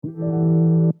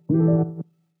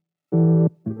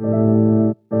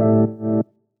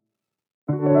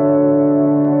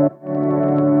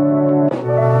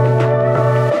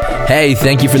Hey,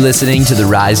 thank you for listening to the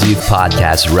Rise Youth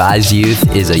podcast. Rise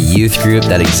Youth is a youth group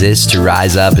that exists to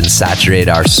rise up and saturate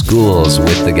our schools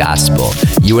with the gospel.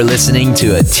 You are listening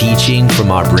to a teaching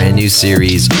from our brand new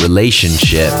series,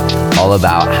 Relationship, all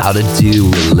about how to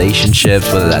do relationships,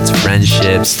 whether that's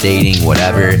friendships, dating,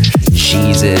 whatever,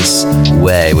 Jesus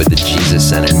way, with the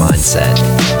Jesus-centered mindset.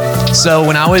 So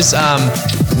when I was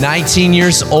 19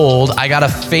 years old, I got a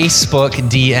Facebook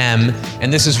DM,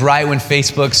 and this is right when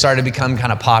Facebook started to become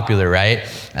kind of popular, right?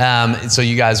 So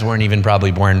you guys weren't even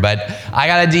probably born, but I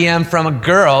got a DM from a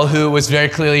girl who was very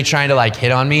clearly trying to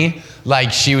hit on me.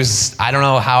 She was, I don't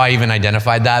know how I even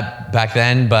identified that back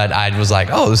then, but I was like,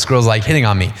 oh, this girl's hitting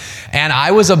on me. And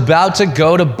I was about to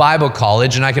go to Bible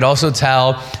college, and I could also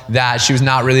tell that she was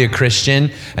not really a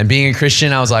Christian. And being a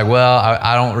Christian, I was like, well,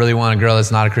 I don't really want a girl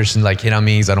that's not a Christian hit on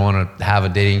me because I don't want to have a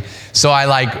dating. So I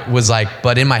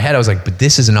but in my head, I was like, but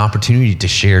this is an opportunity to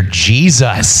share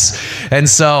Jesus. And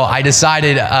so I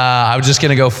decided I was just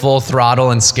going to go full throttle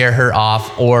and scare her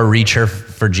off or reach her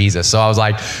for Jesus. So I was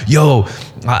like, yo,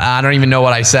 I don't even know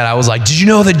what I said. I was like, did you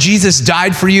know that Jesus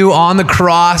died for you on the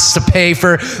cross to pay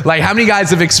for, how many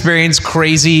guys have experienced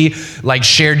crazy,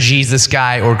 share Jesus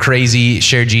guy or crazy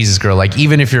share Jesus girl?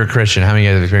 Even if you're a Christian, how many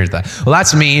guys have experienced that? Well,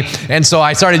 that's me. And so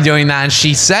I started doing that. And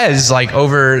she says,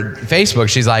 over Facebook,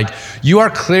 she's like, you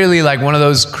are clearly one of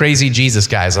those crazy Jesus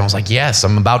guys. And I was like, yes,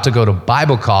 I'm about to go to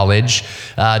Bible college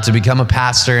to become a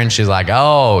pastor. And she's like,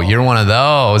 oh, you're one of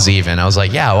those even. I was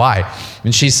like, yeah, why?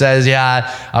 And she says,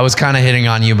 yeah, I was kind of hitting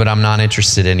on you, but I'm not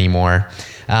interested anymore.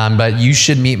 But you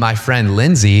should meet my friend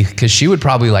Lindsay, because she would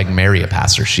probably marry a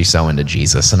pastor. She's so into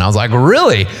Jesus. And I was like,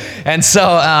 really? And so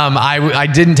I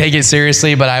didn't take it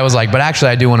seriously, but I was like, but actually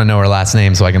I do want to know her last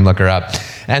name so I can look her up.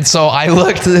 And so I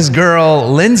looked this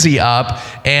girl, Lindsay, up,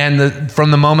 and from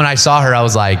the moment I saw her, I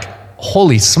was like,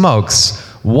 holy smokes.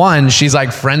 One, she's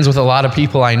friends with a lot of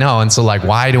people I know. And so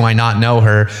why do I not know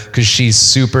her? Because she's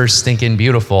super stinking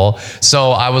beautiful. So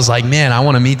I was like, man, I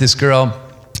want to meet this girl.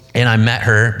 And I met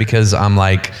her because I'm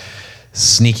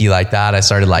sneaky like that. I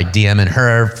started DMing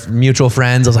her mutual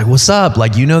friends. I was like, what's up?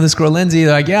 You know this girl, Lindsay?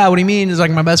 They're like, yeah, what do you mean? It's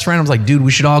my best friend. I was like, dude, we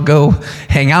should all go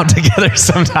hang out together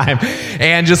sometime.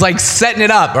 And just setting it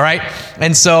up, all right?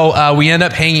 And so we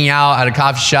ended up hanging out at a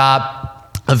coffee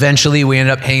shop. Eventually, we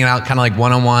ended up hanging out kind of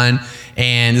one-on-one.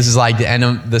 And this is the end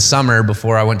of the summer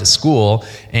before I went to school,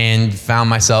 and found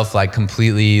myself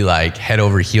completely head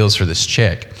over heels for this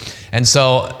chick. And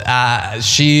so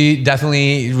she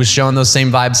definitely was showing those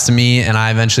same vibes to me. And I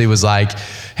eventually was like,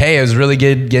 hey, it was really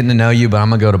good getting to know you, but I'm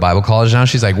going to go to Bible college now.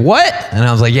 She's like, what? And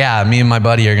I was like, yeah, me and my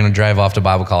buddy are going to drive off to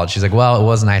Bible college. She's like, well, it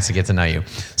was nice to get to know you.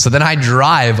 So then I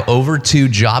drive over to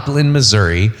Joplin,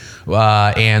 Missouri.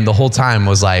 And the whole time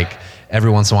was every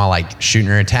once in a while, shooting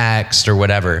her a text or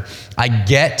whatever. I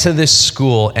get to this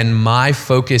school, and my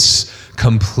focus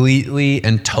completely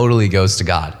and totally goes to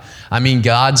God. I mean,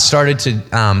 God started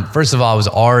to, first of all, I was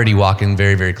already walking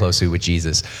very, very closely with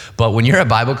Jesus. But when you're at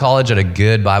Bible college, at a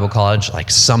good Bible college,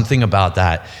 something about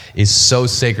that is so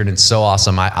sacred and so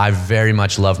awesome. I very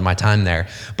much loved my time there.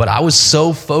 But I was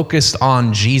so focused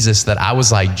on Jesus that I was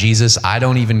like, Jesus, I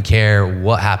don't even care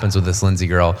what happens with this Lindsay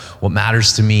girl. What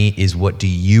matters to me is, what do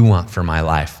you want for my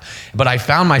life? But I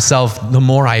found myself, the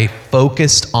more I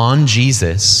focused on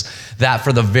Jesus, that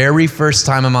for the very first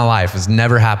time in my life, it's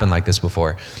never happened like this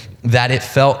before, that it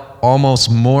felt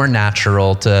almost more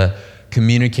natural to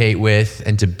communicate with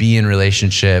and to be in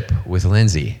relationship with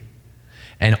Lindsay.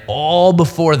 And all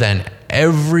before then,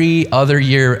 every other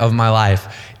year of my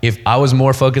life, if I was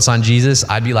more focused on Jesus,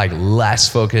 I'd be less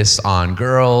focused on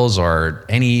girls or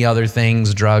any other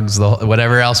things, drugs,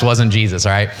 whatever else wasn't Jesus,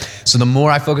 all right? So the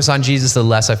more I focus on Jesus, the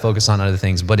less I focus on other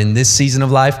things. But in this season of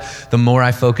life, the more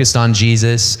I focused on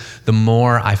Jesus, the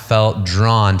more I felt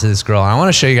drawn to this girl. And I want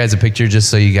to show you guys a picture just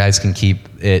so you guys can keep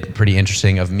it pretty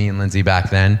interesting of me and Lindsay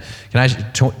back then.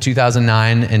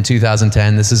 2009 and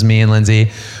 2010, this is me and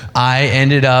Lindsay. I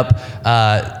ended up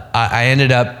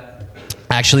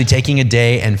actually taking a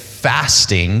day and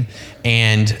fasting.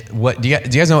 And what do you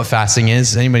guys know what fasting is?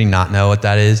 Does anybody not know what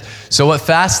that is? So what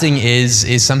fasting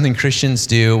is something Christians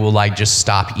do. Will just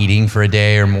stop eating for a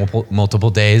day or multiple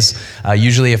days.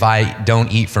 Usually if I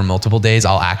don't eat for multiple days,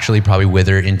 I'll actually probably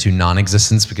wither into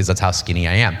non-existence, because that's how skinny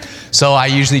I am. So I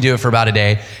usually do it for about a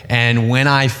day. And when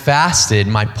I fasted,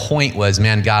 my point was,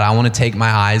 man, God, I want to take my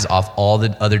eyes off all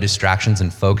the other distractions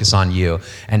and focus on you,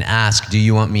 and ask, do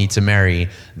you want me to marry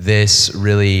this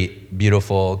really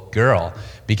beautiful girl?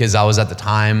 because I was at the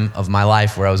time of my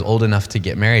life where I was old enough to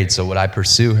get married. So would I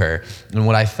pursue her? And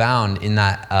what I found in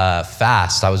that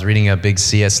fast, I was reading a big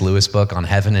C.S. Lewis book on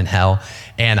heaven and hell,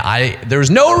 and there was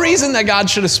no reason that God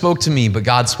should have spoke to me, but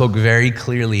God spoke very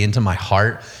clearly into my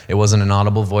heart. It wasn't an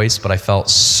audible voice, but I felt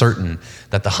certain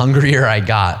that the hungrier I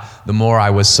got, the more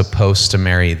I was supposed to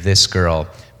marry this girl,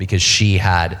 because she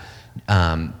had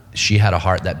a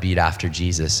heart that beat after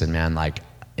Jesus. And man, like,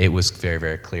 it was very,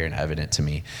 very clear and evident to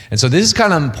me. And so this is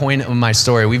kind of the point of my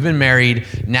story. We've been married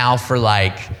now for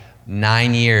like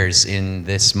 9 years in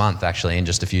this month, actually, in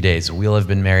just a few days. We'll have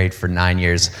been married for 9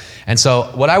 years. And so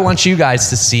what I want you guys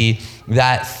to see,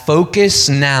 that focus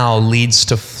now leads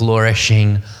to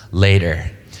flourishing later.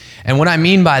 And what I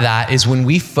mean by that is when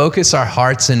we focus our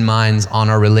hearts and minds on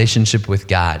our relationship with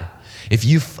God, if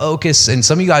you focus, and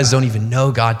some of you guys don't even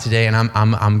know God today, and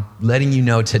I'm letting you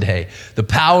know today, the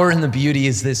power and the beauty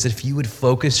is this: if you would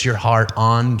focus your heart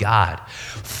on God,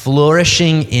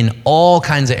 flourishing in all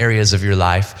kinds of areas of your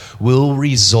life will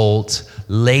result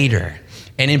later.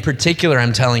 And in particular,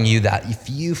 I'm telling you that if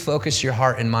you focus your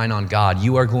heart and mind on God,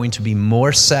 you are going to be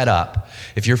more set up,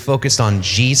 if you're focused on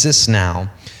Jesus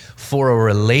now, for a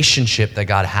relationship that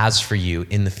God has for you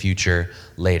in the future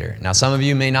later. Now, some of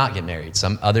you may not get married.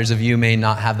 Some others of you may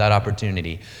not have that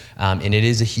opportunity. And it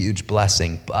is a huge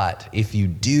blessing. But if you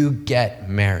do get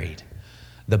married,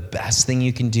 the best thing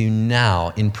you can do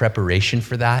now in preparation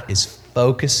for that is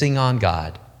focusing on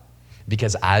God.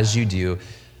 Because as you do,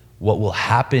 what will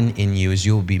happen in you is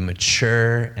you will be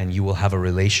mature and you will have a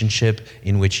relationship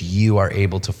in which you are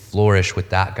able to flourish with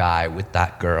that guy, with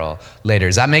that girl later.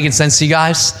 Is that making sense to you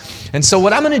guys? And so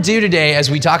what I'm going to do today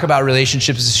as we talk about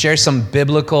relationships is share some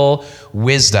biblical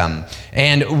wisdom.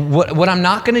 And what I'm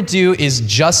not going to do is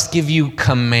just give you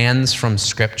commands from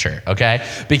Scripture, okay?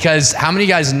 Because how many of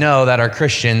you guys know that are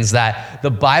Christians that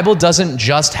the Bible doesn't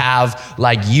just have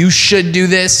like you should do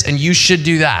this and you should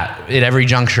do that at every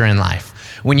juncture in life.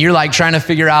 When you're like trying to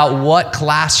figure out what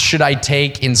class should I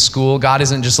take in school, God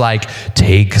isn't just like,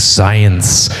 take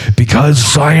science because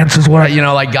science is what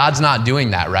like God's not doing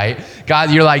that, right?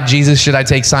 God, you're like, Jesus, should I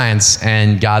take science?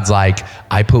 And God's like,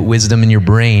 I put wisdom in your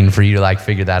brain for you to like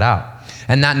figure that out.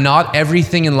 And that not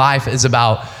everything in life is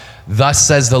about thus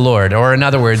says the Lord, or in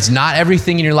other words, not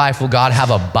everything in your life will God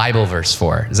have a Bible verse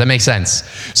for. Does that make sense?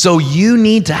 So you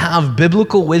need to have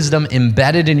biblical wisdom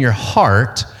embedded in your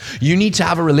heart. You need to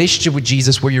have a relationship with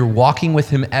Jesus where you're walking with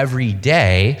him every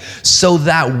day, so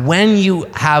that when you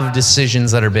have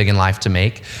decisions that are big in life to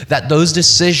make, that those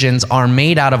decisions are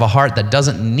made out of a heart that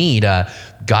doesn't need a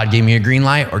God gave me a green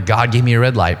light or God gave me a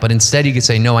red light, but instead you could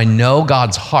say, no, I know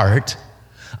God's heart.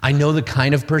 I know the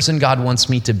kind of person God wants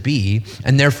me to be,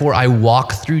 and therefore I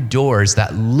walk through doors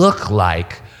that look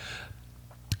like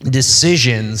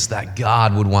decisions that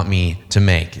God would want me to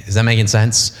make. Is that making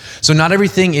sense? So not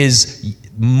everything is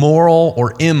moral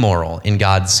or immoral in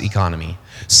God's economy.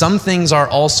 Some things are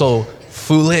also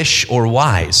foolish or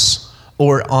wise,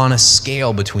 or on a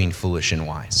scale between foolish and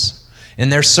wise.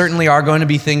 And there certainly are going to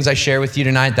be things I share with you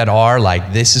tonight that are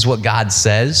like, this is what God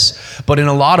says. But in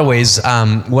a lot of ways,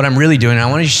 what I'm really doing, and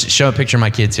I want to show a picture of my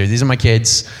kids here. These are my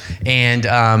kids. And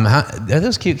are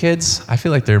those cute kids? I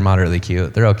feel like they're moderately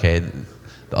cute. They're okay.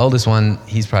 The oldest one,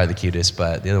 he's probably the cutest,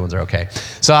 but the other ones are okay.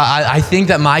 So I think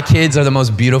that my kids are the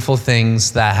most beautiful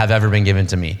things that have ever been given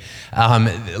to me.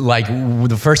 Like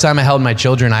the first time I held my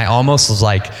children, I almost was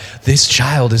like, this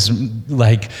child is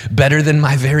like better than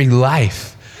my very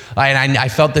life. And I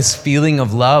felt this feeling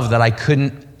of love that I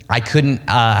couldn't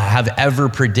have ever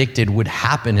predicted would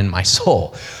happen in my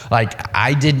soul. Like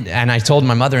I did, and I told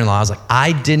my mother-in-law, I was like,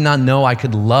 I did not know I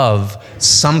could love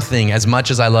something as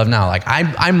much as I love now. Like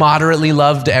I moderately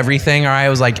loved everything, or I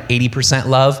was like 80%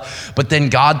 love, but then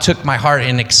God took my heart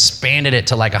and expanded it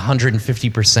to like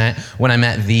 150% when I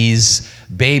met these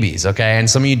babies, okay? And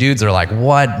some of you dudes are like,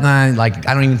 what? Like,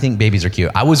 I don't even think babies are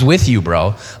cute. I was with you,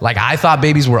 bro. Like, I thought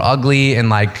babies were ugly and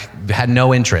like had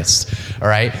no interest, all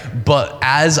right? But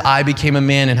as I became a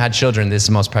man and had children, this is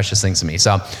the most precious thing to me.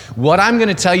 So what I'm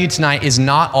gonna tell you tonight is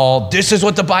not all, this is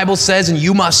what the Bible says and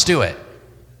you must do it.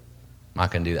 I'm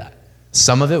not gonna do that.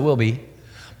 Some of it will be,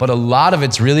 but a lot of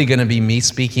it's really gonna be me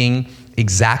speaking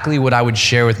exactly what I would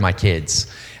share with my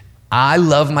kids. I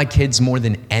love my kids more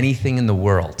than anything in the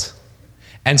world.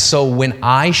 And so when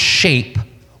I shape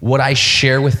what I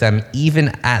share with them, even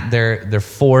at their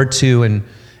 4, 2,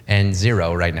 and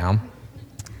 0 right now,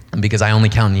 because I only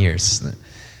count in years.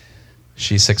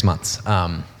 She's 6 months.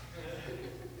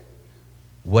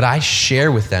 What I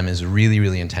share with them is really,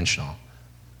 really intentional,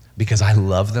 because I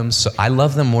love them. So I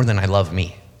love them more than I love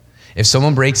me. If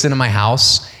someone breaks into my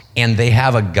house and they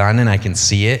have a gun and I can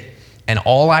see it, and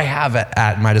all I have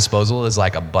at my disposal is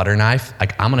like a butter knife,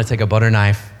 like I'm gonna take a butter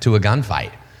knife to a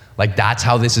gunfight. Like that's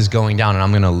how this is going down, and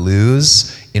I'm gonna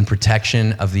lose in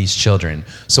protection of these children.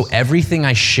 So everything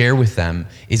I share with them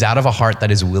is out of a heart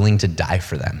that is willing to die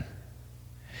for them.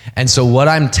 And so what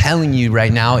I'm telling you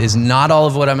right now is not all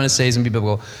of what I'm gonna say is gonna be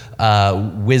biblical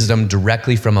wisdom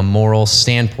directly from a moral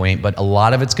standpoint, but a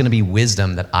lot of it's gonna be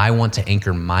wisdom that I want to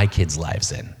anchor my kids'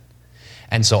 lives in.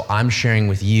 And so I'm sharing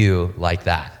with you like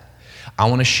that. I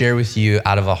wanna share with you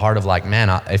out of a heart of like,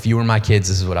 man, if you were my kids,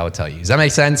 this is what I would tell you. Does that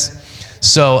make sense?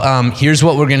 So here's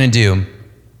what we're gonna do.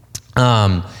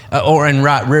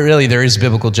 Really, there is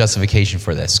biblical justification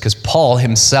for this, because Paul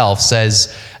himself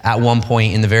says at one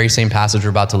point in the very same passage we're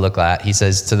about to look at, he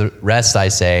says, to the rest I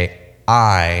say,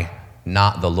 I,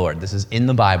 not the Lord. This is in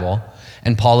the Bible,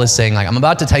 and Paul is saying, like, I'm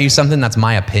about to tell you something that's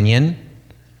my opinion,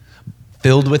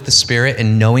 filled with the Spirit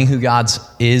and knowing who God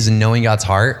is and knowing God's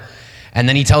heart. And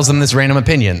then he tells them this random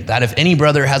opinion, that if any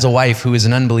brother has a wife who is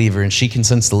an unbeliever and she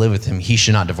consents to live with him, he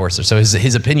should not divorce her. So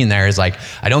his opinion there is like,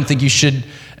 I don't think you should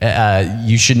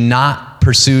not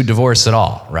pursue divorce at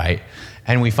all, right?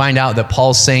 And we find out that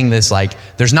Paul's saying this like,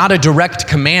 there's not a direct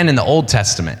command in the Old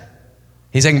Testament.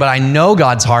 He's saying, but I know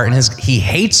God's heart and he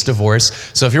hates divorce.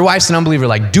 So if your wife's an unbeliever,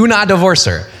 like, do not divorce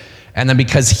her. And then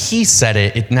because he said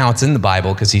it, now it's in the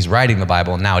Bible because he's writing the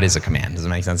Bible, and now it is a command. Does it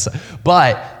make sense?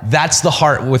 But that's the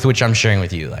heart with which I'm sharing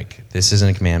with you. Like, this isn't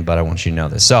a command, but I want you to know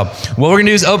this. So what we're going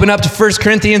to do is open up to 1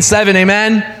 Corinthians 7,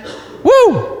 amen?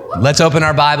 Woo! Let's open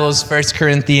our Bibles, 1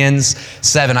 Corinthians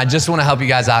 7. I just want to help you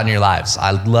guys out in your lives.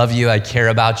 I love you, I care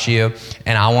about you,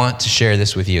 and I want to share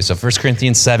this with you. So 1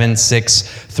 Corinthians 7, 6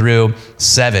 through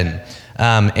 7.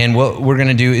 And what we're going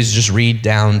to do is just read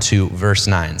down to verse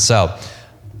 9. So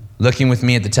looking with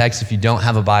me at the text, if you don't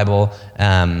have a Bible,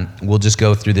 we'll just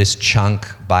go through this chunk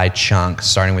by chunk,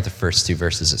 starting with the first two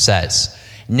verses. It says,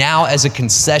 now as a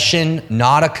concession,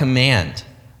 not a command,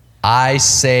 I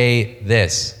say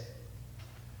this.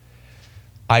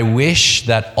 I wish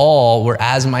that all were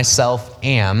as myself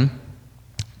am,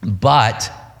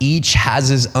 but each has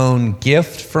his own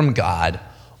gift from God,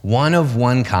 one of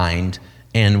one kind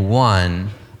and one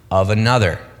of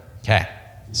another. Okay,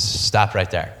 stop right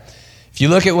there. If you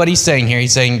look at what he's saying here,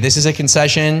 he's saying this is a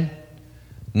concession,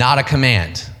 not a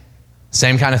command.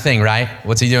 Same kind of thing, right?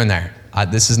 What's he doing there?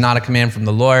 This is not a command from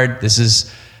the Lord. This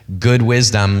is good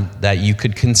wisdom that you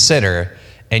could consider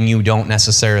and you don't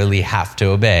necessarily have to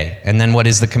obey. And then what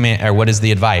is the command, or what is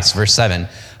the advice? Verse 7,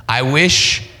 I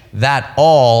wish that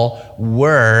all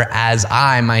were as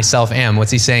I myself am.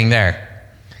 What's he saying there?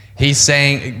 He's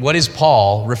saying, what is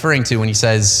Paul referring to when he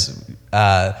says,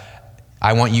 I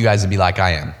want you guys to be like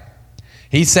I am?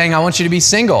 He's saying, I want you to be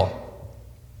single.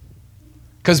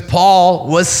 Because Paul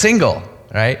was single,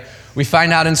 right? We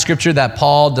find out in scripture that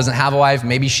Paul doesn't have a wife.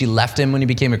 Maybe she left him when he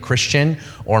became a Christian,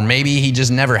 or maybe he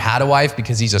just never had a wife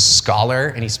because he's a scholar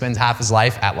and he spends half his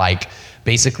life at like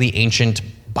basically ancient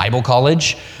Bible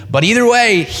college. But either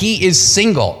way, he is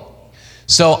single.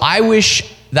 So I wish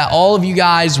that all of you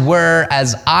guys were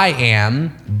as I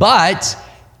am, but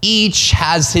each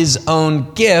has his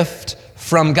own gift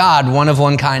from God, one of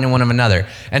one kind and one of another.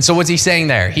 And so what's he saying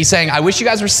there? He's saying, I wish you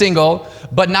guys were single,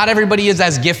 but not everybody is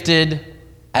as gifted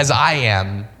as I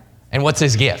am. And what's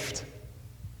his gift?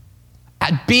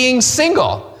 At being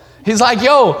single. He's like,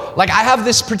 yo, like I have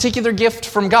this particular gift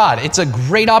from God. It's a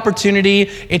great opportunity.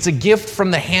 It's a gift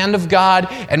from the hand of God.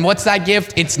 And what's that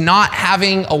gift? It's not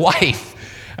having a wife.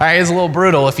 All right, it's a little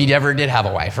brutal if he ever did have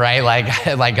a wife, right? Like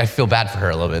I feel bad for her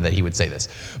a little bit that he would say this.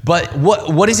 But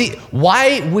what is he,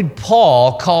 why would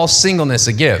Paul call singleness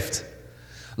a gift?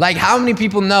 Like, how many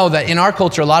people know that in our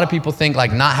culture, a lot of people think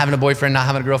like not having a boyfriend, not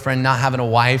having a girlfriend, not having a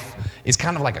wife is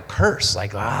kind of like a curse.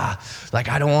 Like, I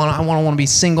want to be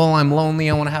single. I'm lonely.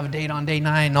 I want to have a date on date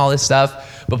night and all this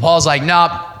stuff. But Paul's like,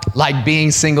 nope, like being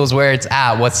single is where it's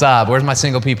at. What's up? Where's my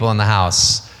single people in the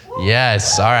house?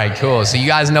 Yes. All right, cool. So you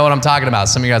guys know what I'm talking about.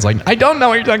 Some of you guys are like, I don't know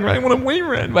what you're talking about. I want a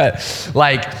boyfriend. But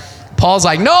like, Paul's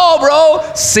like, no,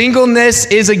 bro, singleness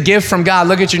is a gift from God.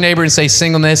 Look at your neighbor and say,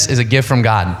 singleness is a gift from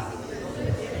God.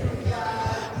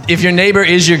 If your neighbor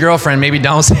is your girlfriend, maybe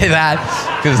don't say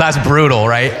that because that's brutal,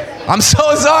 right? I'm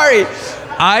so sorry.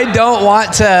 I don't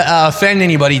want to offend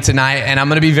anybody tonight, and I'm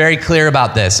going to be very clear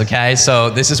about this, okay? So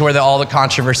this is where all the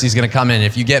controversy is going to come in.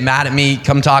 If you get mad at me,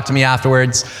 come talk to me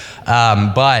afterwards.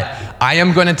 But I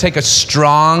am going to take a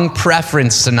strong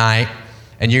preference tonight,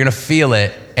 and you're going to feel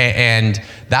it. And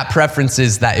that preference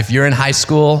is that if you're in high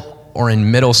school or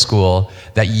in middle school,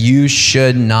 that you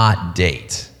should not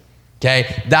date.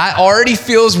 Okay, that already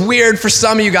feels weird for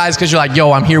some of you guys because you're like,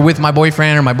 yo, I'm here with my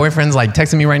boyfriend, or my boyfriend's like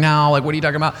texting me right now. Like, what are you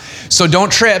talking about? So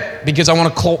don't trip, because I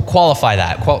want to qualify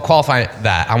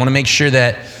that. I want to make sure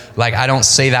that like I don't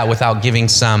say that without giving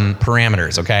some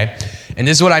parameters, okay? And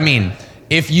this is what I mean.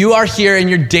 If you are here and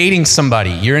you're dating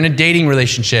somebody, you're in a dating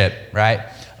relationship, right?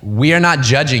 We are not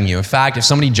judging you. In fact, if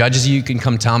somebody judges you, you can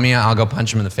come tell me, I'll go punch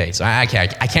them in the face. I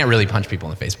can't really punch people in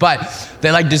the face, but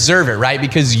they like deserve it, right?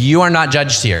 Because you are not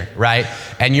judged here, right?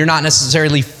 And you're not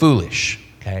necessarily foolish,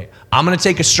 okay? I'm gonna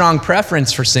take a strong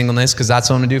preference for singleness because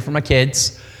that's what I'm gonna do for my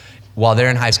kids while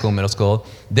they're in high school, middle school.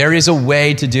 There is a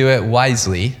way to do it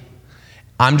wisely.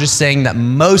 I'm just saying that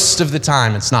most of the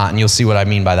time it's not, and you'll see what I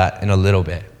mean by that in a little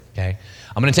bit, okay?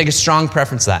 I'm gonna take a strong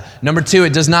preference to that. Number two,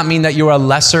 it does not mean that you're a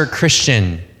lesser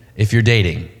Christian if you're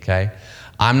dating, okay?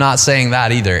 I'm not saying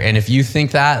that either. And if you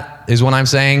think that is what I'm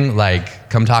saying, like,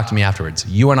 come talk to me afterwards.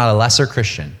 You are not a lesser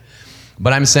Christian.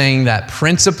 But I'm saying that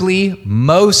principally,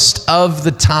 most of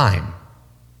the time,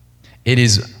 it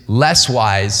is less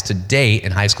wise to date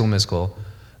in high school, middle school,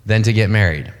 than to get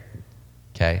married,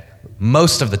 okay?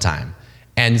 Most of the time.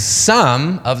 And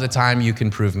some of the time, you can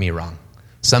prove me wrong.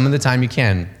 Some of the time you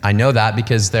can. I know that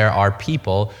because there are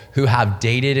people who have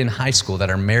dated in high school that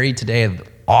are married today, have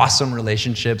awesome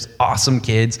relationships, awesome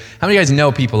kids. How many of you guys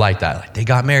know people like that? Like they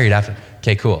got married after.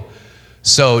 Okay, cool.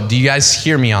 So do you guys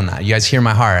hear me on that? You guys hear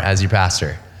my heart as your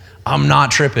pastor? I'm not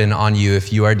tripping on you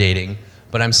if you are dating,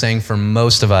 but I'm saying for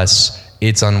most of us,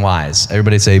 it's unwise.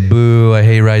 Everybody say, boo, I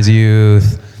hate Rise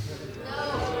Youth.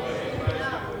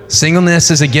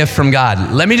 Singleness is a gift from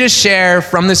God. Let me just share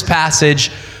from this passage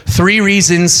 3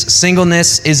 reasons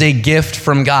singleness is a gift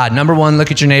from God. Number 1,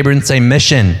 look at your neighbor and say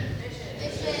mission.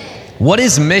 What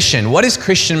is mission? What is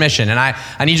Christian mission? And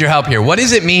I need your help here. What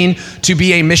does it mean to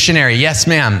be a missionary? Yes,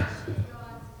 ma'am.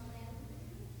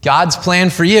 God's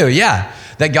plan for you, yeah.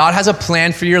 That God has a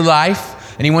plan for your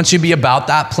life, and he wants you to be about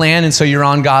that plan, and so you're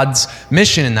on God's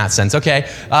mission in that sense. Okay,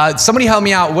 somebody help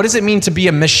me out. What does it mean to be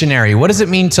a missionary? What does it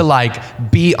mean to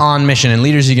like be on mission? And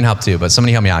leaders, you can help too, but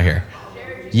somebody help me out here.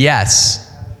 Yes.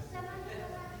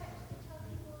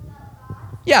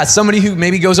 Yeah, somebody who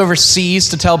maybe goes overseas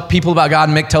to tell people about God.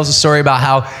 Mick tells a story about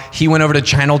how he went over to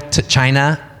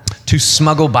China to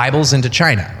smuggle Bibles into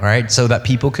China, right? So that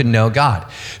people could know God.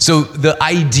 So the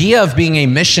idea of being a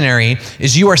missionary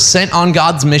is you are sent on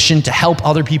God's mission to help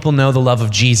other people know the love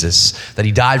of Jesus, that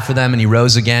he died for them and he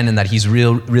rose again and that he's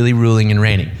really ruling and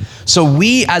reigning. So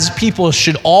we as people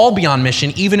should all be on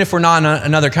mission, even if we're not in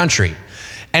another country.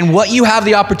 And what you have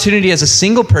the opportunity as a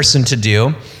single person to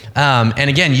do, and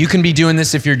again, you can be doing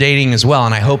this if you're dating as well,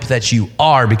 and I hope that you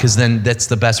are, because then that's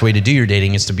the best way to do your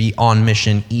dating is to be on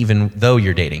mission even though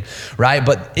you're dating, right?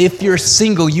 But if you're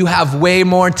single, you have way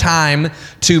more time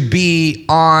to be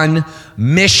on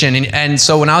mission. And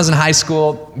so when I was in high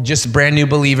school, just a brand new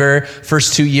believer,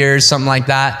 first 2 years, something like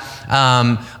that,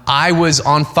 I was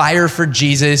on fire for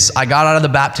Jesus. I got out of the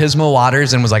baptismal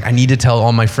waters and was like, I need to tell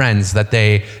all my friends that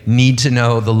they need to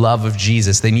know the love of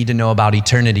Jesus. They need to know about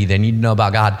eternity. They need to know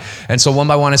about God. And so one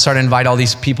by one, I started to invite all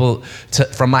these people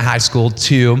from my high school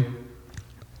to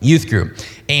youth group.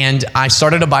 And I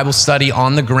started a Bible study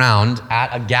on the ground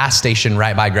at a gas station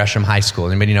right by Gresham High School.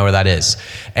 Anybody know where that is?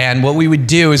 And what we would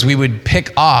do is we would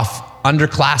pick off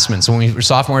underclassmen. So when we were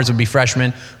sophomores, it would be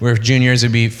freshmen. We were juniors, it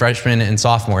would be freshmen and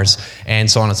sophomores, and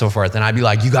so on and so forth. And I'd be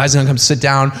like, you guys are gonna come sit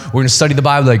down. We're gonna study the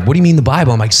Bible. Like, what do you mean the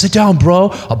Bible? I'm like, sit down, bro.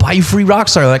 I'll buy you free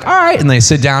Rockstar. They're like, all right. And they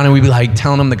sit down and we'd be like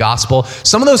telling them the gospel.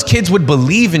 Some of those kids would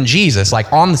believe in Jesus,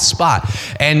 like on the spot.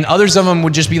 And others of them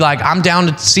would just be like, I'm down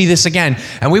to see this again.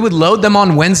 And we would load them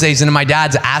on Wednesdays into my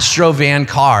dad's Astro van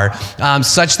car,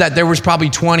 such that there was probably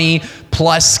 20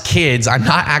 plus kids. I'm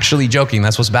not actually joking.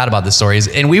 That's what's bad about this story.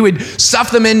 And we would stuff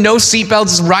them in, no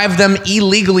seatbelts, drive them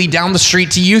illegally down the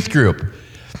street to youth group.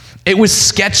 It was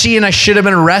sketchy and I should have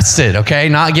been arrested, okay?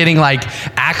 Not getting like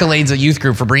accolades at youth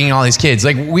group for bringing all these kids.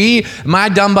 Like my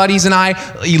dumb buddies and I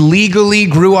illegally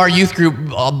grew our youth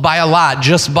group by a lot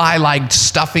just by like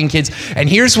stuffing kids. And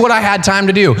here's what I had time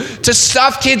to do. To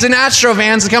stuff kids in Astro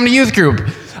vans to come to youth group.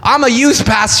 I'm a youth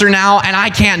pastor now, and I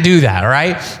can't do that, all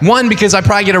right? 1, because I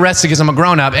probably get arrested because I'm a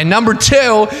grown-up. And number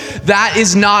 2, that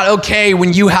is not okay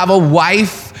when you have a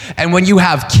wife and when you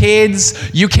have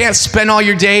kids. You can't spend all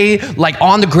your day like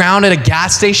on the ground at a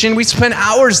gas station. We spend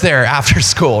hours there after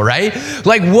school, right?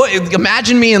 Like what?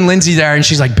 Imagine me and Lindsay there, and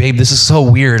she's like, babe, this is so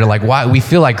weird. Like, why? We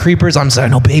feel like creepers. I'm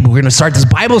saying, no, babe, we're gonna start this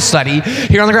Bible study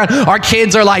here on the ground. Our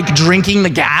kids are like drinking the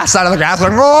gas out of the grass,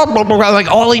 like, oh, blah, blah, blah, like,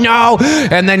 Ollie, no.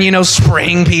 And then,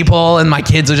 spraying people, and my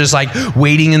kids are just like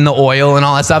wading in the oil and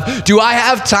all that stuff. Do I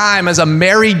have time as a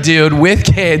married dude with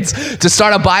kids to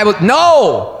start a Bible?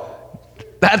 No.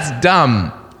 That's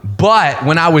dumb. But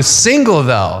when I was single,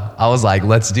 though, I was like,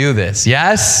 let's do this.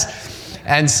 Yes?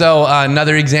 And so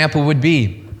another example would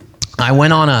be, I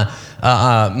went on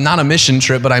not a mission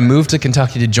trip, but I moved to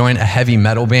Kentucky to join a heavy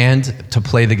metal band to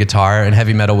play the guitar, and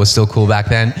heavy metal was still cool back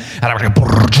then.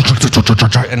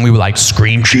 And we would like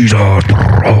scream Jesus,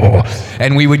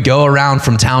 and we would go around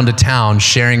from town to town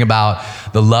sharing about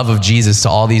the love of Jesus to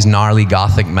all these gnarly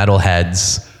gothic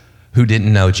metalheads who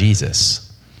didn't know Jesus.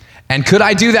 And could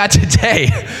I do that today?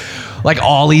 Like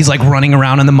Ollie's like running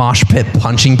around in the mosh pit,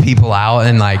 punching people out,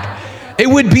 and like, it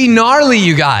would be gnarly,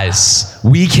 you guys.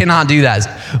 We cannot do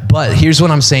that. But here's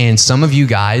what I'm saying. Some of you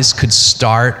guys could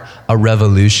start a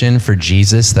revolution for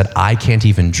Jesus that I can't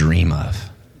even dream of.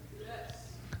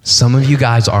 Some of you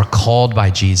guys are called by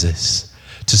Jesus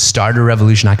to start a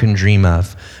revolution I couldn't dream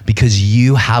of because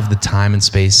you have the time and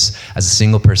space as a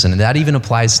single person. And that even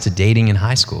applies to dating in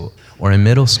high school or in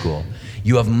middle school.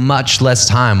 You have much less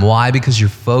time. Why? Because you're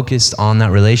focused on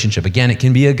that relationship. Again, it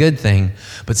can be a good thing,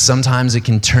 but sometimes it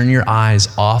can turn your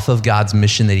eyes off of God's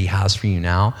mission that he has for you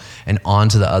now and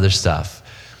onto the other stuff.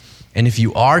 And if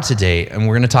you are to date, and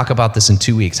we're going to talk about this in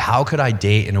 2 weeks, how could I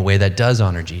date in a way that does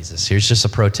honor Jesus? Here's just a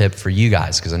pro tip for you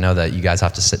guys, because I know that you guys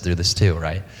have to sit through this too,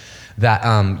 right? That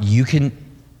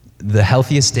the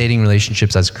healthiest dating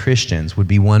relationships as Christians would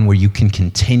be one where you can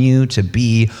continue to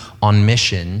be on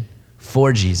mission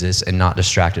for Jesus and not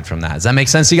distracted from that. Does that make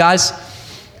sense to you guys?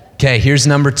 Okay, here's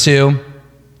number 2,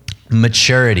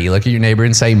 maturity. Look at your neighbor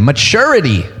and say,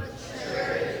 maturity.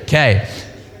 Okay,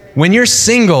 when you're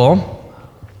single,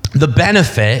 the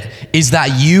benefit is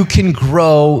that you can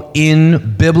grow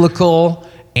in biblical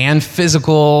and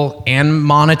physical and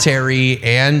monetary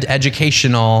and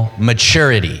educational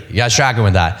maturity. You guys tracking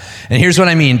with that? And here's what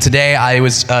I mean. Today I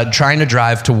was trying to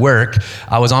drive to work.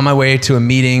 I was on my way to a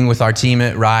meeting with our team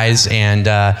at Rise, and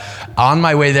on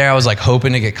my way there I was like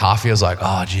hoping to get coffee. I was like,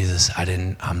 oh Jesus,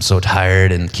 I'm so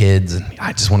tired, and kids, and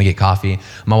I just want to get coffee.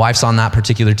 My wife's on that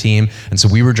particular team, and so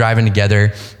we were driving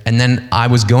together, and then I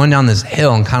was going down this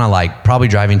hill and kind of like probably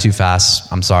driving too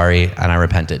fast. I'm sorry, and I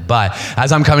repented. But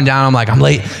as I'm coming down, I'm like, I'm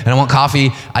late and I want coffee.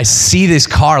 I see this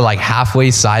car like halfway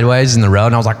sideways in the road,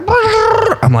 and I was like,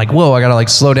 I'm like, whoa, I gotta like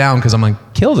slow down because I'm gonna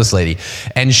kill this lady.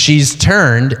 And she's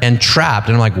turned and trapped,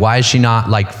 and I'm like, why is she not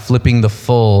like flipping the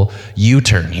full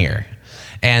U-turn here?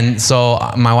 And so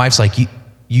my wife's like,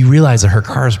 you realize that her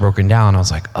car is broken down. I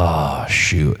was like, oh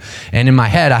shoot. And in my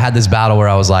head, I had this battle where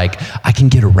I was like, I can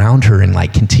get around her and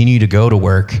like continue to go to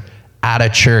work at a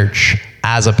church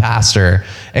as a pastor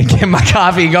and get my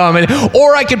coffee going.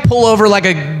 Or I could pull over like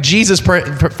a Jesus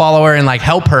follower and like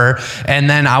help her. And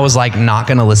then I was like not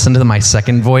gonna listen to my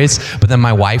second voice, but then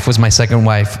my wife was my second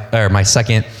wife, or my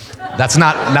second, that's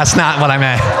not what I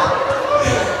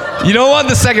meant. You don't want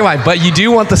the second wife, but you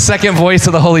do want the second voice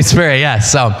of the Holy Spirit,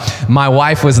 yes. So my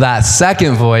wife was that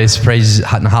second voice, praise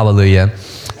hallelujah.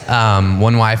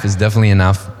 One wife is definitely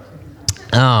enough.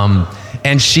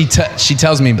 And she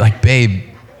tells me like, babe,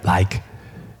 like,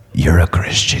 you're a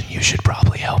Christian, you should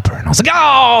probably help her. And I was like,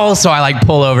 oh! So I like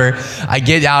pull over, I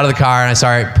get out of the car and I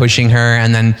start pushing her.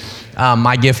 And then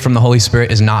my gift from the Holy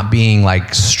Spirit is not being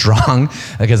like strong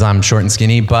because I'm short and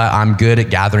skinny, but I'm good at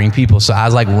gathering people. So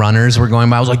as like runners were going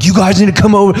by, I was like, you guys need to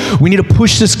come over. We need to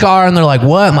push this car. And they're like,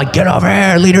 what? I'm like, get over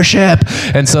here, leadership.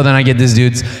 And so then I get these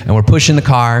dudes and we're pushing the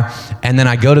car. And then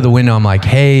I go to the window, I'm like,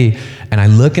 hey. And I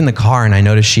look in the car and I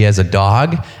notice she has a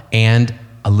dog and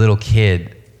a little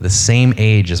kid the same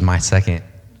age as my second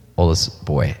oldest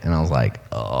boy. And I was like,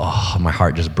 oh, my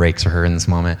heart just breaks for her in this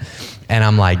moment. And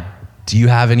I'm like, do you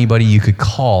have anybody you could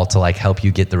call to like help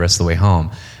you get the rest of the way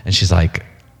home? And she's like,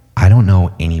 I don't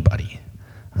know anybody.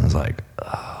 I was like,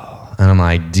 oh. And I'm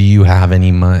like, do you have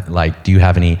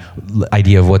any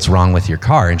idea of what's wrong with your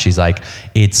car? And she's like,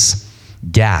 it's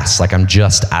gas. Like, I'm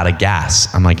just out of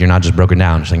gas. I'm like, you're not just broken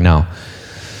down? She's like, no.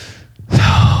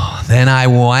 Then I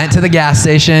went to the gas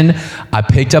station. I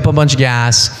picked up a bunch of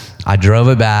gas. I drove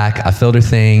it back. I filled her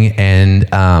thing. And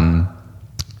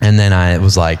then I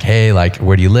was like, hey, like,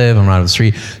 where do you live? I'm right on the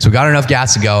street. So we got her enough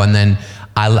gas to go. And then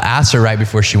I asked her right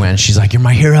before she went, she's like, you're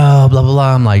my hero, blah, blah,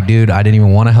 blah. I'm like, dude, I didn't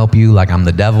even want to help you. Like, I'm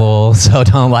the devil, so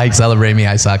don't like celebrate me,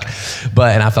 I suck.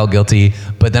 And I felt guilty.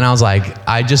 But then I was like,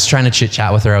 I just trying to chit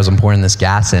chat with her. I was pouring this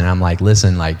gas in. I'm like,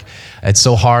 listen, like, it's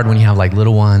so hard when you have like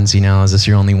little ones, you know, is this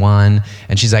your only one?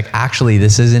 And she's like, actually,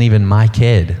 this isn't even my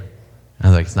kid. I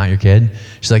was like, it's not your kid?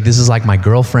 She's like, this is like my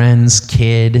girlfriend's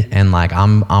kid, and like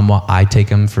I take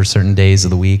him for certain days of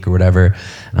the week or whatever.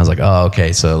 And I was like, oh,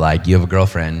 okay, so like you have a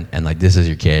girlfriend and like this is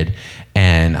your kid.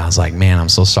 And I was like, man, I'm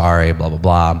so sorry, blah, blah,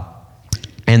 blah.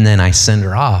 And then I send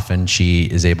her off and she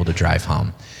is able to drive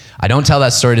home. I don't tell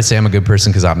that story to say I'm a good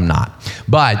person, because I'm not.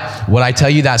 But what I tell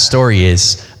you that story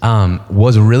is,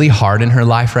 what's really hard in her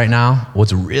life right now,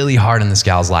 what's really hard in this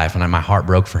gal's life, and my heart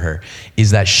broke for her,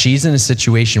 is that she's in a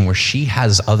situation where she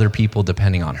has other people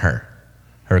depending on her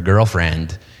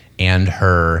girlfriend and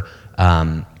her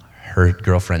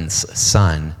girlfriend's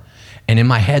son. And in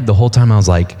my head the whole time I was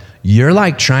like, you're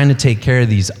like trying to take care of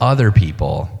these other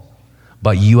people,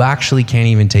 but you actually can't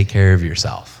even take care of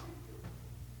yourself.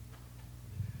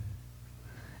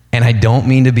 And I don't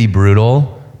mean to be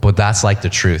brutal, but that's like the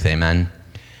truth, amen?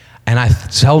 And I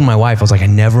told my wife, I was like, I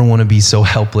never want to be so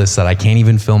helpless that I can't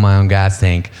even fill my own gas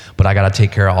tank, but I got to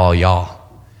take care of all y'all.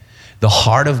 The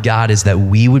heart of God is that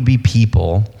we would be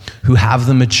people who have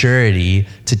the maturity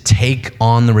to take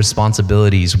on the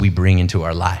responsibilities we bring into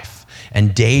our life.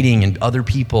 And dating and other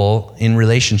people in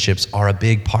relationships are a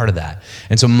big part of that.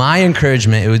 And so my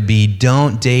encouragement, it would be,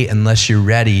 don't date unless you're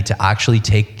ready to actually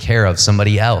take care of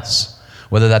somebody else,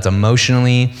 whether that's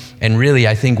emotionally, and really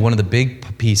I think one of the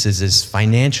big pieces is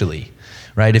financially,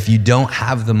 right? If you don't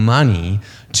have the money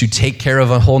to take care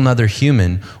of a whole nother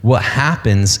human, what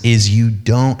happens is you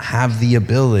don't have the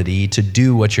ability to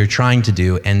do what you're trying to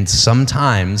do. And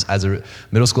sometimes as a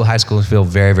middle school, high school, it feel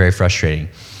very, very frustrating.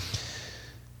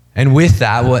 And with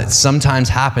that, what sometimes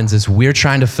happens is we're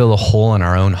trying to fill a hole in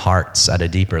our own hearts at a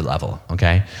deeper level,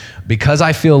 okay? Because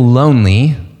I feel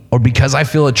lonely, or because I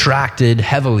feel attracted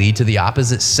heavily to the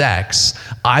opposite sex,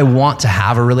 I want to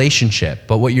have a relationship.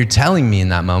 But what you're telling me in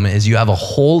that moment is you have a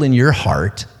hole in your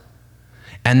heart,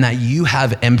 and that you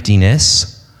have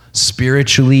emptiness,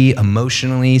 spiritually,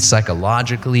 emotionally,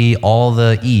 psychologically, all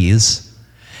the E's.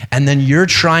 And then you're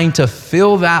trying to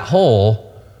fill that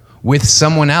hole with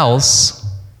someone else.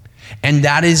 And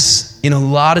that is, in a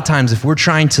lot of times, if we're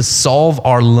trying to solve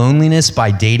our loneliness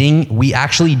by dating, we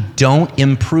actually don't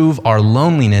improve our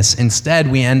loneliness.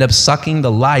 Instead, we end up sucking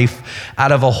the life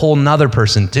out of a whole nother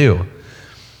person too.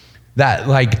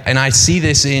 And I see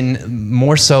this in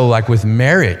more so like with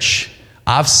marriage.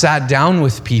 I've sat down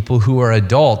with people who are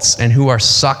adults and who are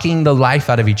sucking the life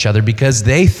out of each other because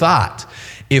they thought,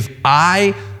 if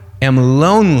I am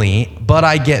lonely, but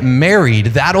I get married,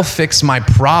 that'll fix my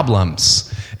problems.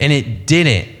 And it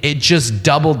didn't. It just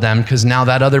doubled them, because now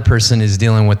that other person is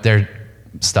dealing with their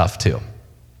stuff too.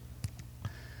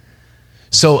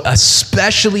 So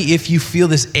especially if you feel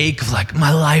this ache of like,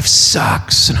 my life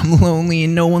sucks and I'm lonely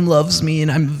and no one loves me and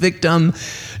I'm a victim,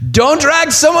 don't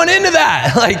drag someone into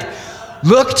that. Like,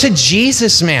 look to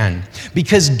Jesus, man,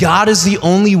 because God is the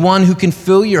only one who can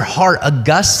fill your heart.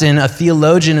 Augustine, a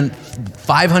theologian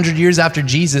 500 years after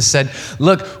Jesus, said,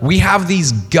 look, we have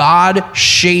these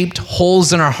God-shaped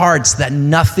holes in our hearts that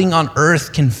nothing on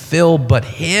earth can fill but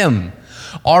Him.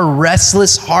 Our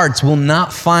restless hearts will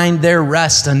not find their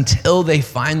rest until they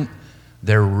find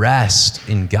their rest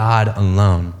in God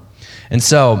alone. And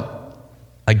so,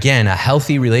 again, a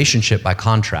healthy relationship, by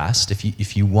contrast,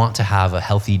 if you want to have a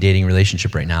healthy dating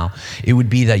relationship right now, it would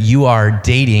be that you are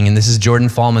dating, and this is Jordan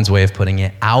Fallman's way of putting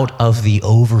it, out of the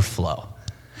overflow.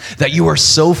 That you are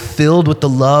so filled with the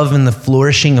love and the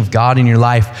flourishing of God in your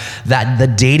life that the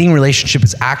dating relationship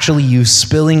is actually you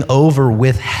spilling over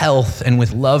with health and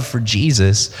with love for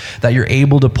Jesus, that you're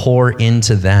able to pour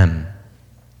into them.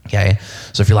 Okay?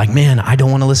 So if you're like, man, I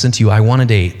don't want to listen to you, I want to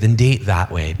date, then date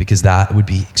that way, because that would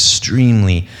be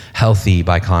extremely healthy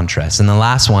by contrast. And the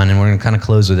last one, and we're going to kind of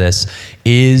close with this,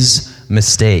 is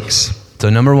mistakes.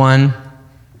 So number one,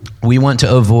 we want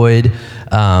to avoid,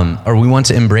 we want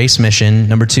to embrace mission.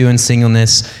 Number two, in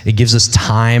singleness, it gives us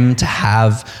time to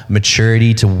have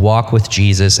maturity, to walk with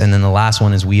Jesus. And then the last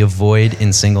one is we avoid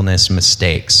in singleness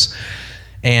mistakes.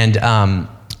 And I'm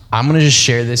going to just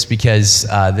share this because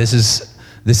this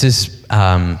is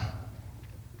I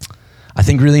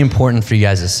think really important for you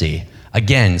guys to see.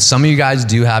 Again, some of you guys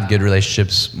do have good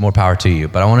relationships, more power to you,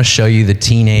 but I want to show you the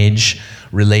teenage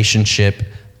relationship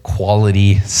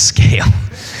quality scale.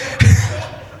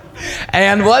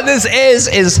 And what this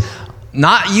is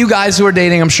not you guys who are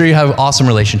dating. I'm sure you have an awesome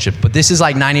relationship, but this is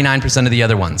like 99% of the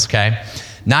other ones, okay?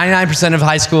 99% of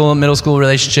high school and middle school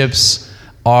relationships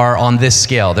are on this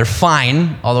scale. They're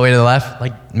fine all the way to the left.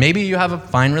 Like, maybe you have a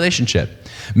fine relationship.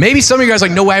 Maybe some of you guys are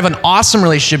like, no, I have an awesome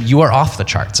relationship. You are off the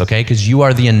charts, okay? Because you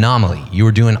are the anomaly. You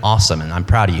are doing awesome, and I'm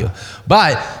proud of you.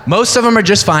 But most of them are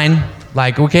just fine.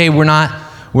 Like, okay, we're not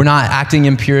acting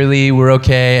impurely. We're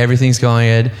okay. Everything's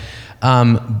going good.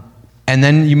 And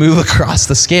then you move across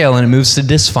the scale and it moves to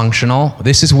dysfunctional.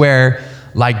 This is where,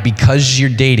 like, because you're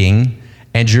dating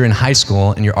and you're in high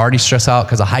school and you're already stressed out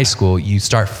because of high school, you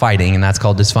start fighting, and that's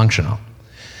called dysfunctional.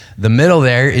 The middle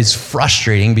there is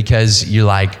frustrating because you're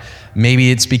like,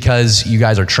 Maybe it's because you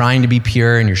guys are trying to be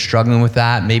pure and you're struggling with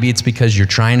that. Maybe it's because you're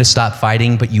trying to stop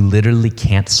fighting, but you literally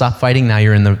can't stop fighting. Now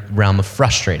you're in the realm of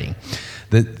frustrating.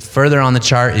 The further on the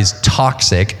chart is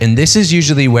toxic. And this is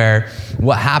usually where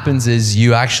what happens is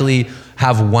you actually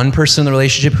have one person in the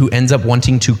relationship who ends up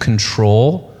wanting to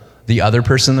control the other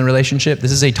person in the relationship.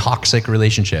 This is a toxic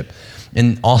relationship.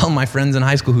 And all of my friends in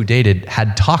high school who dated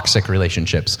had toxic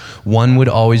relationships. One would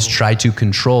always try to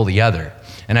control the other.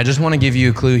 And I just want to give you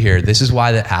a clue here. This is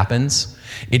why that happens.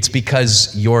 It's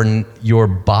because your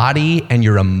body and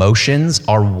your emotions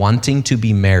are wanting to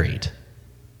be married.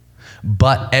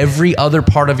 But every other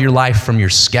part of your life, from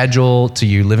your schedule to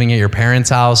you living at your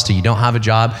parents' house to you don't have a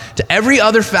job, to every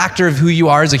other factor of who you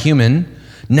are as a human,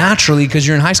 naturally, because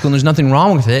you're in high school and there's nothing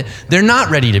wrong with it, they're not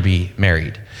ready to be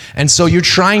married. And so you're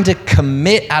trying to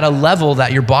commit at a level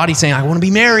that your body's saying, I want to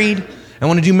be married. I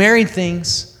want to do married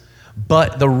things.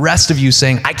 But the rest of you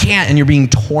saying, I can't, and you're being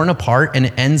torn apart, and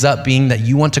it ends up being that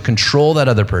you want to control that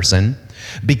other person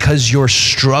because you're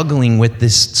struggling with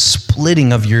this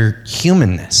splitting of your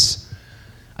humanness.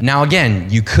 Now, again,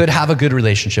 you could have a good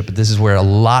relationship, but this is where a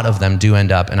lot of them do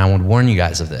end up, and I would warn you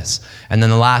guys of this. And then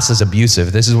the last is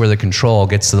abusive. This is where the control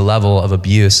gets to the level of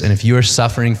abuse. And if you are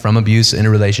suffering from abuse in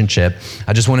a relationship,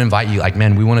 I just want to invite you, like,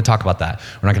 man, we want to talk about that.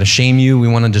 We're not going to shame you. We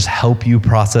want to just help you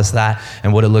process that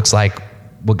and what it looks like,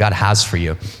 what God has for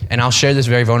you. And I'll share this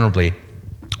very vulnerably.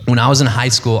 When I was in high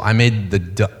school, I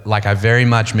very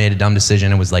much made a dumb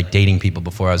decision and was like dating people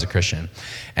before I was a Christian.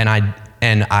 And I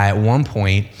at one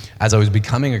point, as I was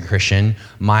becoming a Christian,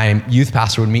 my youth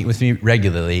pastor would meet with me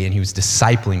regularly, and he was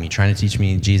discipling me, trying to teach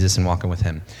me Jesus and walking with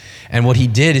him. And what he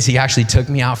did is he actually took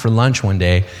me out for lunch one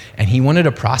day, and he wanted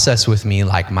to process with me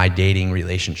like my dating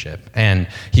relationship. And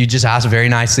he just asked very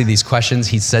nicely these questions.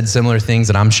 He said similar things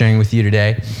that I'm sharing with you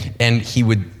today. And he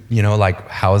would,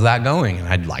 how is that going? And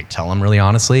I'd tell him really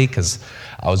honestly, because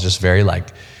I was just very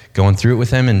going through it with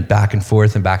him and back and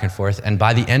forth and back and forth. And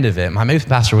by the end of it, my youth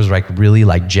pastor was really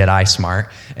Jedi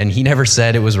smart. And he never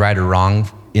said it was right or wrong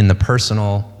in the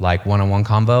personal one-on-one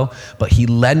convo, but he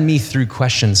led me through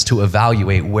questions to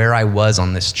evaluate where I was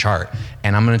on this chart.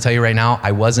 And I'm going to tell you right now,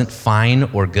 I wasn't fine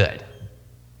or good.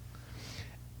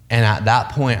 And at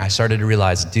that point, I started to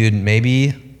realize, dude,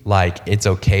 maybe it's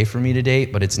okay for me to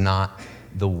date, but it's not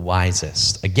the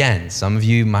wisest. Again, some of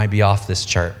you might be off this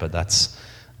chart, but that's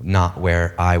not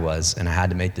where I was. And I had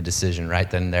to make the decision right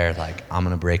then and there, I'm going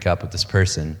to break up with this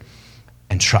person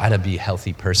and try to be a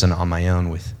healthy person on my own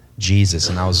with Jesus.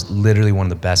 And that was literally one of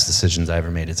the best decisions I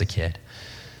ever made as a kid.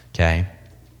 Okay.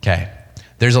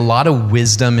 There's a lot of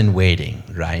wisdom in waiting,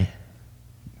 right?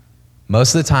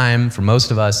 Most of the time, for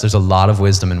most of us, there's a lot of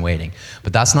wisdom in waiting,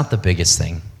 but that's not the biggest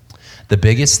thing. The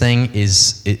biggest thing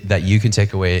that you can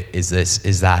take away is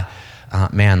that,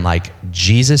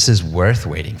 Jesus is worth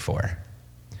waiting for.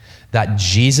 That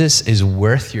Jesus is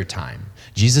worth your time.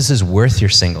 Jesus is worth your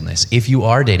singleness. If you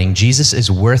are dating, Jesus is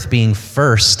worth being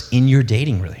first in your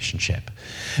dating relationship.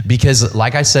 Because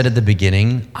like I said at the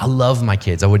beginning, I love my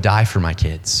kids. I would die for my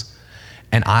kids.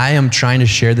 And I am trying to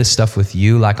share this stuff with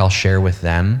you like I'll share with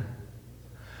them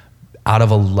out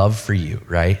of a love for you,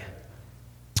 right?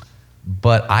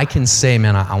 But I can say,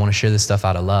 man, I want to share this stuff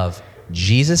out of love.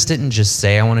 Jesus didn't just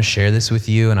say, I want to share this with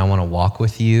you and I want to walk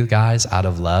with you guys out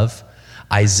of love.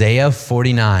 Isaiah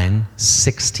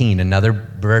 49:16, another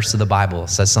verse of the Bible,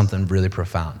 says something really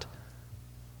profound.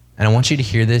 And I want you to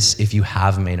hear this if you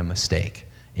have made a mistake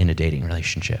in a dating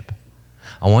relationship.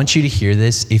 I want you to hear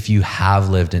this if you have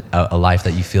lived a life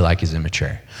that you feel like is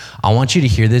immature. I want you to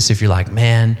hear this if you're like,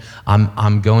 man,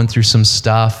 I'm going through some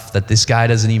stuff that this guy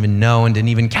doesn't even know and didn't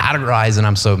even categorize, and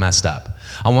I'm so messed up.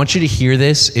 I want you to hear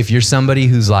this if you're somebody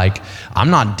who's like, I'm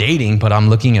not dating, but I'm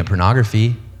looking at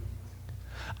pornography.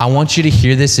 I want you to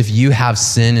hear this if you have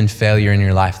sin and failure in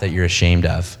your life that you're ashamed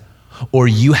of, or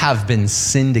you have been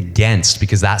sinned against,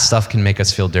 because that stuff can make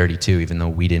us feel dirty too, even though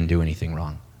we didn't do anything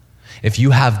wrong. If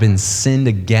you have been sinned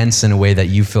against in a way that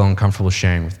you feel uncomfortable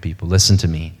sharing with people, listen to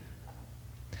me.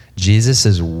 Jesus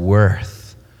is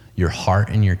worth your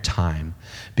heart and your time,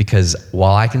 because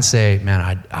while I can say,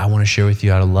 man, I want to share with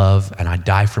you out of love and I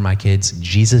die for my kids,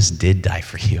 Jesus did die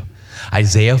for you.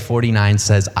 Isaiah 49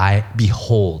 says,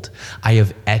 behold, I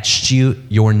have etched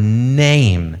your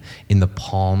name in the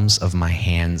palms of my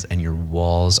hands, and your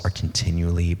walls are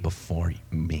continually before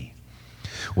me.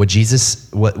 What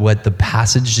the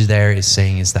passage there is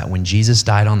saying is that when Jesus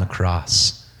died on the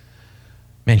cross,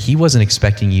 man, he wasn't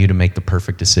expecting you to make the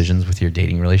perfect decisions with your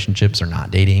dating relationships or not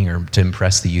dating, or to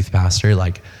impress the youth pastor.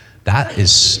 That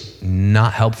is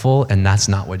not helpful, and that's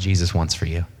not what Jesus wants for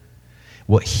you.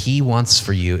 What he wants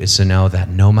for you is to know that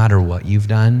no matter what you've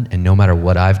done and no matter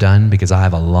what I've done, because I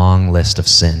have a long list of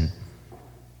sin,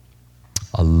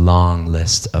 a long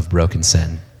list of broken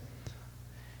sin,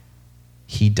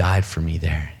 he died for me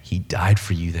there. He died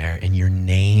for you there, and your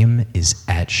name is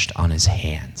etched on his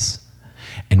hands.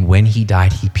 And when he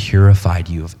died, he purified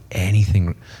you of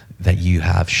anything that you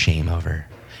have shame over,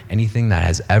 anything that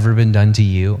has ever been done to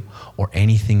you or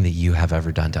anything that you have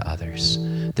ever done to others.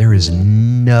 There is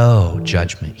no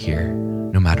judgment here,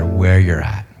 no matter where you're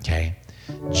at, okay?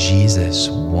 Jesus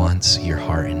wants your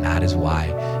heart, and that is why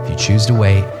if you choose to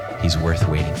wait, he's worth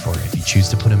waiting for. If you choose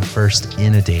to put him first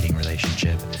in a dating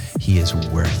relationship, he is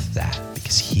worth that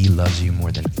because he loves you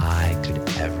more than I could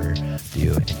ever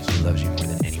do, and he loves you more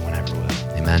than anyone ever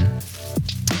will. Amen?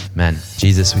 Amen.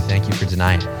 Jesus, we thank you for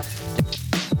tonight.